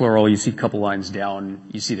actually plural. You see a couple lines down,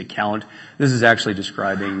 you see the count. This is actually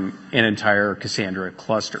describing an entire Cassandra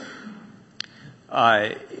cluster.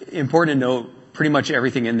 Important to note, pretty much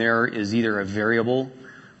everything in there is either a variable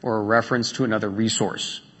or a reference to another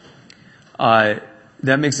resource. That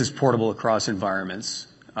makes this portable across environments.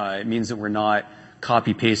 It means that we're not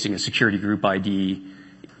copy-pasting a security group ID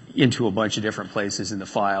into a bunch of different places in the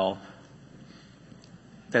file.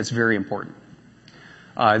 That's very important.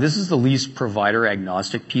 This is the least provider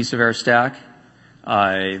agnostic piece of our stack.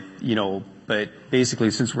 But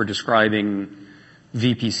basically since we're describing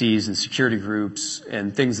VPCs and security groups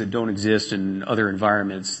and things that don't exist in other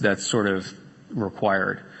environments, that's sort of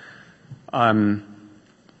required. All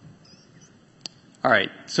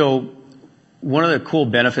right. So one of the cool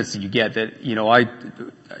benefits that you get that,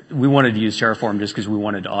 we wanted to use Terraform just because we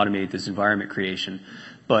wanted to automate this environment creation,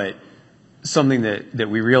 but something that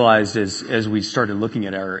we realized as we started looking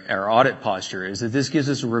at our audit posture is that this gives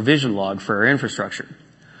us a revision log for our infrastructure.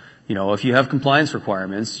 If you have compliance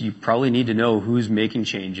requirements, you probably need to know who's making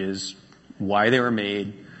changes, why they were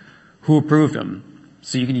made, who approved them,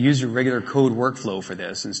 So you can use your regular code workflow for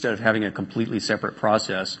this instead of having a completely separate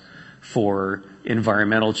process for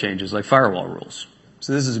environmental changes like firewall rules.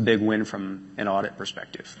 So this is a big win from an audit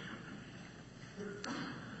perspective.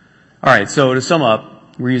 All right, so to sum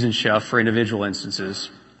up, we're using Chef for individual instances.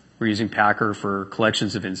 We're using Packer for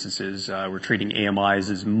collections of instances. We're treating AMIs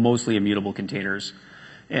as mostly immutable containers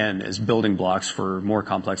and as building blocks for more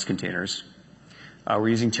complex containers. We're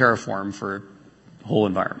using Terraform for whole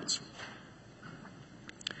environments.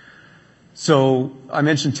 So I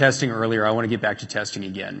mentioned testing earlier. I want to get back to testing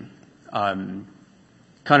again. Kind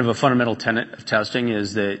of a fundamental tenet of testing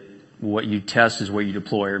is that what you test is what you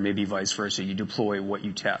deploy, or maybe vice versa. You deploy what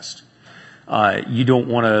you test. You don't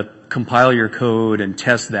want to compile your code and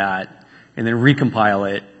test that and then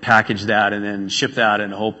recompile it, package that, and then ship that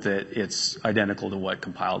and hope that it's identical to what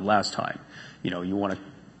compiled last time. You know, you want to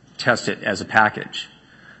test it as a package.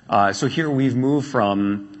 So here we've moved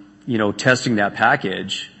from, testing that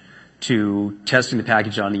package to testing the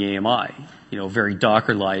package on the AMI, very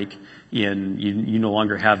Docker-like. You no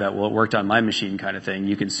longer have that, well, it worked on my machine kind of thing.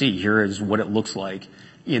 You can see here is what it looks like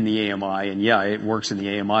in the AMI, and yeah, it works in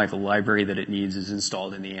the AMI. The library that it needs is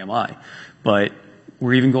installed in the AMI. But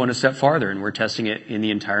we're even going a step farther, and we're testing it in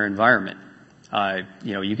the entire environment.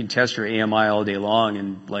 You can test your AMI all day long,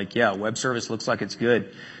 and web service looks like it's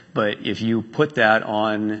good. But if you put that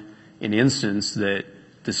on an instance that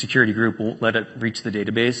the security group won't let it reach the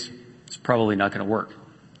database, it's probably not going to work.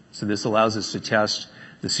 So this allows us to test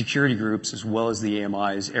the security groups as well as the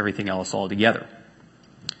AMIs, everything else all together.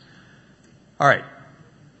 All right.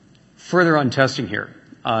 Further on testing here,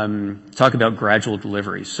 talk about gradual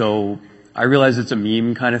delivery. So I realize it's a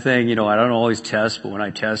meme kind of thing. I don't always test, but when I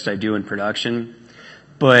test, I do in production.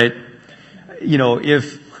 But,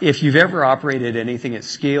 if you've ever operated anything at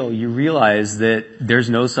scale, you realize that there's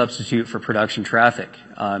no substitute for production traffic.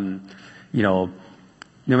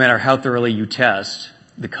 No matter how thoroughly you test,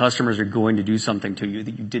 the customers are going to do something to you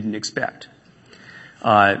that you didn't expect.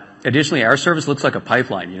 Additionally, our service looks like a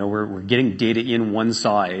pipeline. We're getting data in one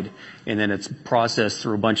side, and then it's processed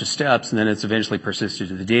through a bunch of steps, and then it's eventually persisted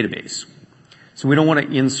to the database. So we don't want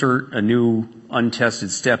to insert a new untested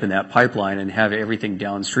step in that pipeline and have everything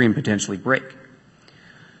downstream potentially break.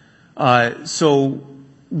 So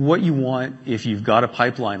what you want if you've got a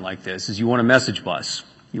pipeline like this is you want a message bus.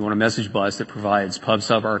 You want a message bus that provides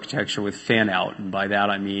pub/sub architecture with fan out. And by that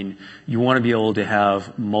I mean you want to be able to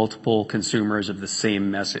have multiple consumers of the same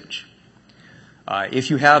message. If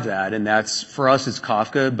you have that, and that's, for us it's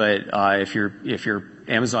Kafka, but if you're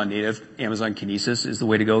Amazon native, Amazon Kinesis is the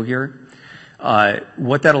way to go here.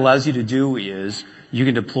 What that allows you to do is you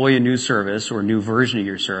can deploy a new service or a new version of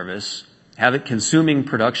your service, have it consuming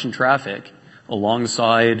production traffic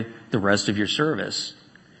alongside the rest of your service,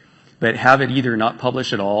 but have it either not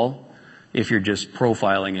publish at all if you're just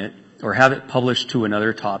profiling it, or have it published to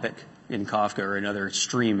another topic in Kafka or another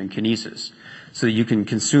stream in Kinesis, so that you can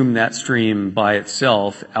consume that stream by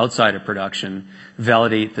itself outside of production,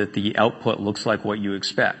 validate that the output looks like what you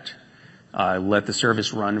expect. Let the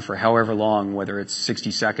service run for however long, whether it's 60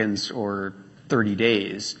 seconds or 30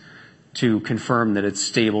 days, to confirm that it's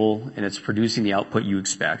stable and it's producing the output you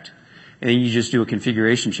expect. And then you just do a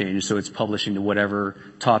configuration change so it's publishing to whatever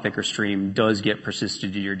topic or stream does get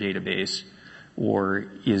persisted to your database or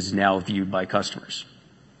is now viewed by customers.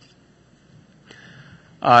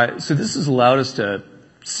 So this has allowed us to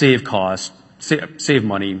save costs, save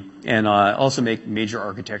money, and also make major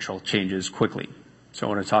architectural changes quickly. So I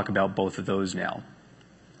want to talk about both of those now.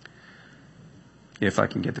 If I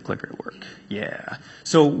can get the clicker to work. Yeah.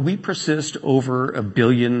 So we persist over 1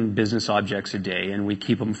 billion business objects a day, and we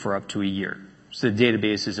keep them for up to a year. So the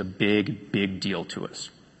database is a big, big deal to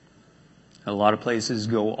us. A lot of places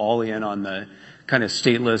go all in on the kind of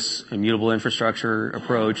stateless, immutable infrastructure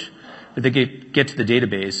approach, but they get to the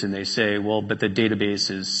database and they say, well, but the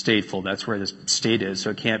database is stateful. That's where the state is,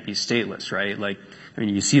 so it can't be stateless, right?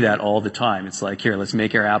 You see that all the time. It's like, here, let's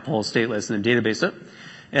make our app hole stateless, and then database,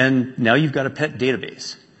 and now you've got a pet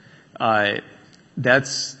database. I've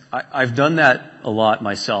done that a lot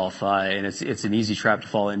myself, and it's an easy trap to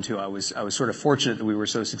fall into. I was sort of fortunate that we were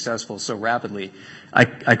so successful so rapidly.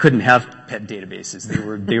 I couldn't have pet databases.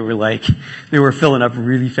 They were filling up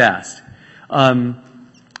really fast.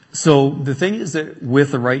 So the thing is that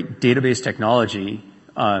with the right database technology,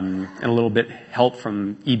 and a little bit help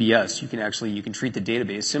from EBS, you can treat the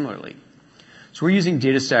database similarly. So we're using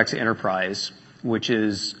DataStax Enterprise, which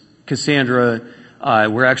is Cassandra.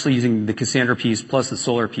 We're actually using the Cassandra piece plus the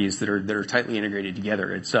Solr piece that are tightly integrated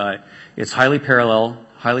together. It's highly parallel,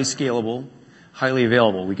 highly scalable, highly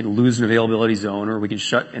available. We can lose an availability zone, or we can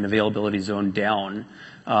shut an availability zone down,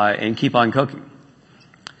 and keep on cooking.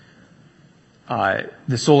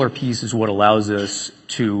 The Solr piece is what allows us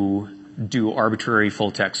to do arbitrary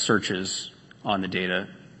full text searches on the data.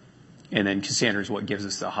 And then Cassandra is what gives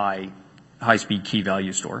us the high-speed key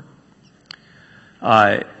value store.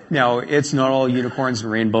 Now, it's not all unicorns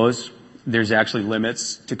and rainbows. There's actually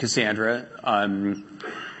limits to Cassandra.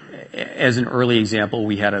 As an early example,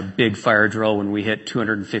 we had a big fire drill when we hit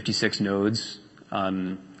 256 nodes.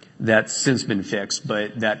 That's since been fixed,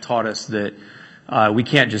 but that taught us that we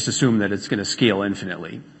can't just assume that it's going to scale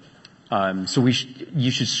infinitely. So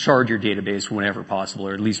you should shard your database whenever possible,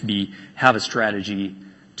 or at least have a strategy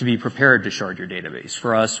to be prepared to shard your database.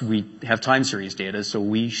 For us, we have time series data, so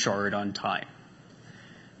we shard on time.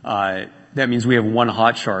 That means we have one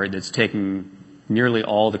hot shard that's taking nearly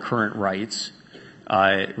all the current writes.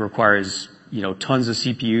 It requires, tons of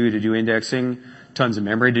CPU to do indexing, tons of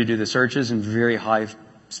memory to do the searches, and very high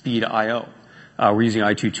speed I/O. We're using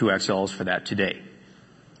i2-2XLs for that today.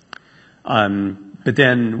 But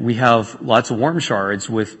then we have lots of warm shards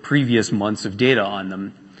with previous months of data on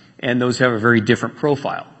them, and those have a very different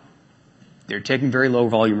profile. They're taking very low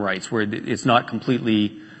volume writes where it's not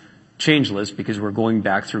completely changeless because we're going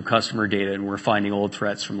back through customer data and we're finding old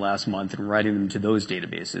threats from last month and writing them to those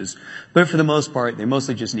databases. But for the most part, they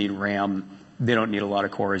mostly just need RAM. They don't need a lot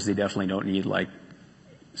of cores. They definitely don't need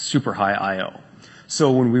super high I/O.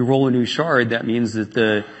 So when we roll a new shard, that means that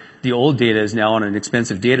the old data is now on an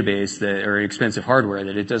expensive database or expensive hardware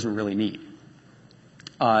that it doesn't really need.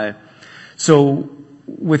 So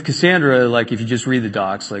with Cassandra, if you just read the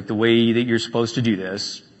docs, the way that you're supposed to do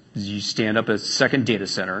this is you stand up a second data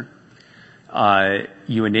center.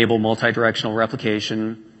 You enable multi-directional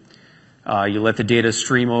replication. You let the data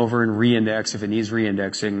stream over and reindex if it needs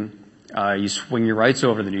reindexing. You swing your writes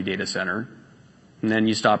over to the new data center. And then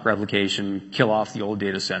you stop replication, kill off the old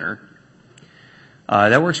data center.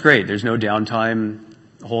 That works great. There's no downtime.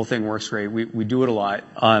 The whole thing works great. We do it a lot.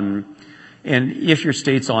 And if your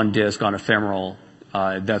state's on disk on ephemeral,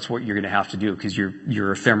 that's what you're going to have to do because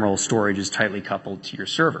your ephemeral storage is tightly coupled to your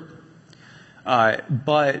server.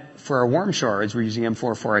 But for our warm shards, we're using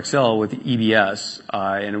M4-4XL with EBS,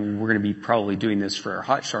 and we're going to be probably doing this for our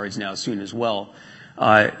hot shards now soon as well,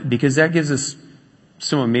 because that gives us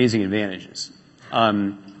some amazing advantages.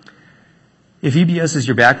 If EBS is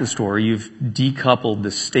your backup store, you've decoupled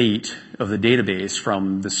the state of the database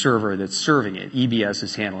from the server that's serving it. EBS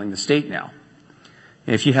is handling the state now.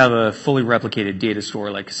 And if you have a fully replicated data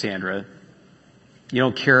store like Cassandra, you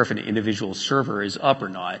don't care if an individual server is up or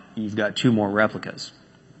not. You've got two more replicas.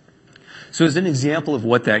 So as an example of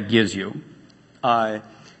what that gives you,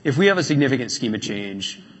 if we have a significant schema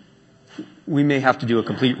change, we may have to do a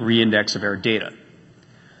complete reindex of our data.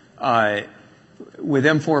 With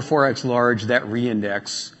M4-4X large, that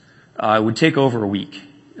reindex would take over a week.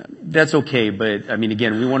 That's okay, but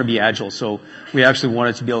again, we want to be agile, so we actually want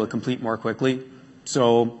it to be able to complete more quickly.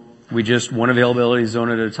 So we just one availability zone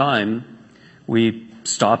at a time. We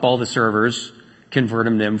stop all the servers, convert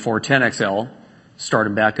them to M410XL, start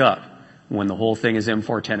them back up. When the whole thing is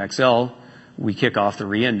M410XL, we kick off the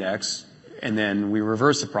reindex, and then we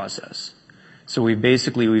reverse the process. So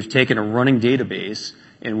we've taken a running database,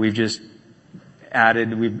 and we've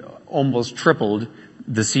almost tripled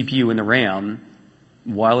the CPU and the RAM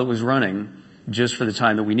while it was running just for the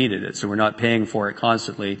time that we needed it. So we're not paying for it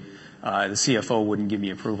constantly. The CFO wouldn't give me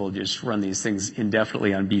approval to just run these things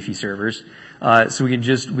indefinitely on beefy servers. So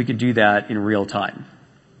we could do that in real time.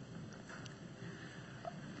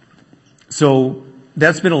 So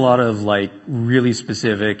that's been a lot of really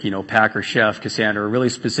specific, Packer, Chef, Cassandra, really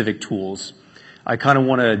specific tools. I kind of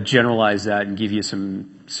want to generalize that and give you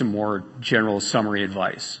some more general summary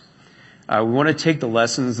advice. We want to take the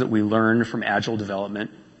lessons that we learned from agile development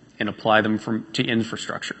and apply them to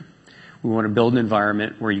infrastructure. We want to build an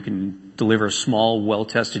environment where you can deliver small,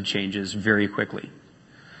 well-tested changes very quickly.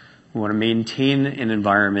 We want to maintain an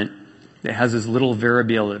environment that has as little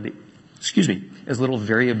variability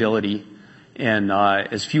and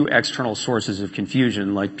as few external sources of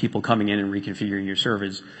confusion, like people coming in and reconfiguring your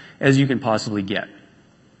servers, as you can possibly get.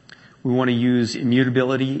 We want to use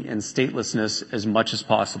immutability and statelessness as much as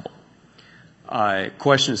possible.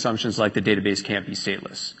 Question assumptions like the database can't be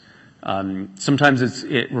stateless. Sometimes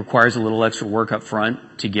it requires a little extra work up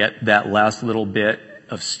front to get that last little bit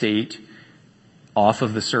of state off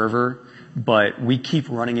of the server, but we keep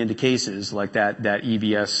running into cases like that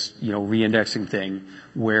EBS, reindexing thing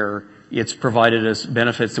where it's provided us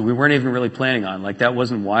benefits that we weren't even really planning on. That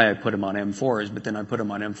wasn't why I put them on M4s, but then I put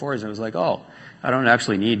them on M4s and I was like, oh, I don't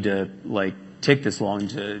actually need to take this long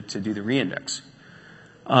to do the reindex.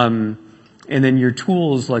 And then your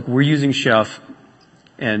tools, we're using Chef,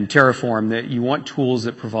 and Terraform, that you want tools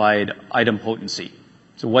that provide item potency.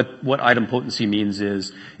 So what item potency means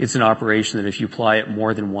is it's an operation that if you apply it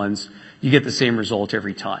more than once, you get the same result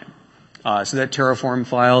every time. So that Terraform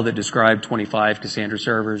file that described 25 Cassandra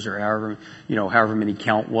servers or however many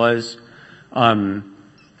count was,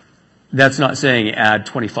 that's not saying add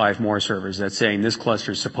 25 more servers. That's saying this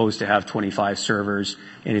cluster is supposed to have 25 servers,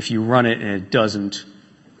 and if you run it and it doesn't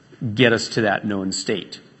get us to that known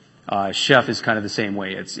state. Chef is kind of the same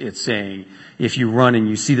way. It's saying if you run and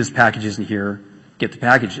you see this package isn't here, get the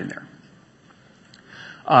package in there.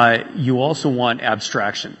 You also want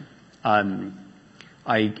abstraction.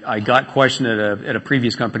 I got questioned at a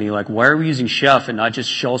previous company, like, why are we using Chef and not just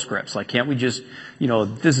shell scripts? Like, can't we just,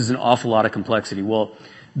 this is an awful lot of complexity. Well,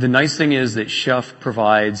 the nice thing is that Chef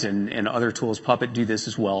provides, and other tools, Puppet do this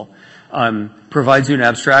as well, provides you an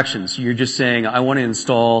abstraction. So you're just saying, I want to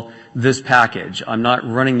install this package. I'm not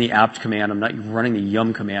running the apt command. I'm not running the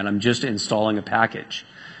yum command. I'm just installing a package.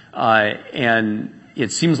 And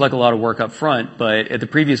it seems like a lot of work up front, but at the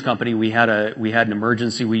previous company, we had an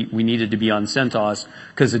emergency. We needed to be on CentOS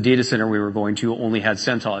because the data center we were going to only had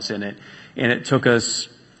CentOS in it. And it took us,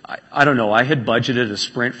 I don't know, I had budgeted a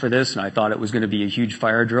sprint for this and I thought it was going to be a huge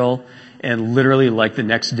fire drill. And literally like the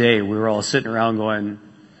next day, we were all sitting around going,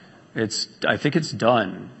 I think it's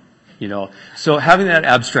done. So having that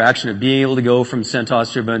abstraction of being able to go from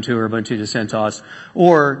CentOS to Ubuntu or Ubuntu to CentOS,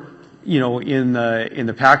 or in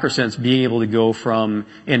the Packer sense, being able to go from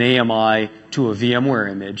an AMI to a VMware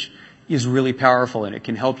image is really powerful, and it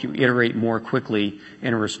can help you iterate more quickly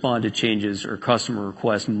and respond to changes or customer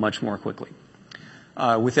requests much more quickly.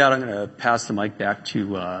 With that, I'm going to pass the mic back to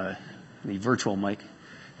the virtual mic.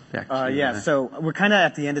 So we're kind of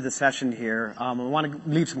at the end of the session here. I want to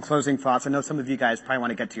leave some closing thoughts. I know some of you guys probably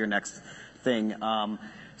want to get to your next thing.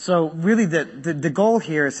 So really the goal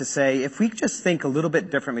here is to say, if we just think a little bit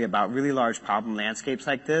differently about really large problem landscapes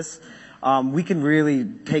like this, we can really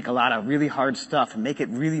take a lot of really hard stuff and make it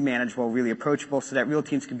really manageable, really approachable, so that real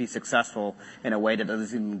teams can be successful in a way that doesn't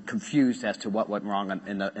seem confused as to what went wrong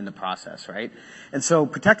in the process, right? And so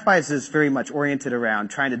ProtectWise is very much oriented around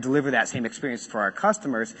trying to deliver that same experience for our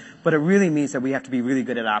customers, but it really means that we have to be really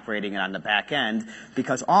good at operating it on the back end,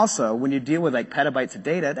 because also when you deal with like petabytes of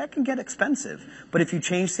data, that can get expensive. But if you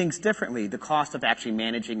change things differently, the cost of actually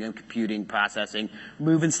managing and computing, processing,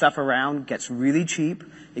 moving stuff around gets really cheap.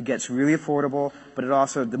 It gets really affordable, but it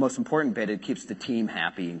also, the most important bit, it keeps the team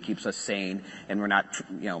happy and keeps us sane, and we're not,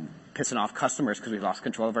 pissing off customers because we've lost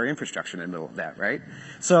control of our infrastructure in the middle of that, right?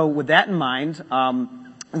 So with that in mind, I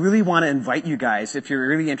really want to invite you guys, if you're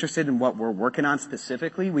really interested in what we're working on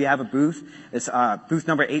specifically, we have a booth. It's booth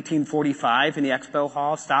number 1845 in the Expo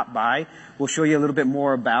Hall. Stop by. We'll show you a little bit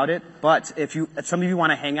more about it. But if some of you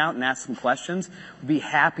want to hang out and ask some questions, we'd be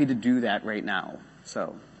happy to do that right now.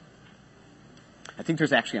 So I think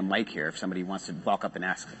there's actually a mic here if somebody wants to walk up and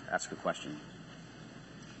ask a question.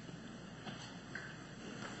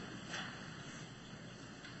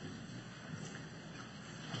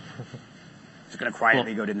 Just going to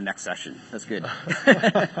quietly go to the next session. That's good.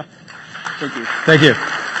 Thank you. Thank you.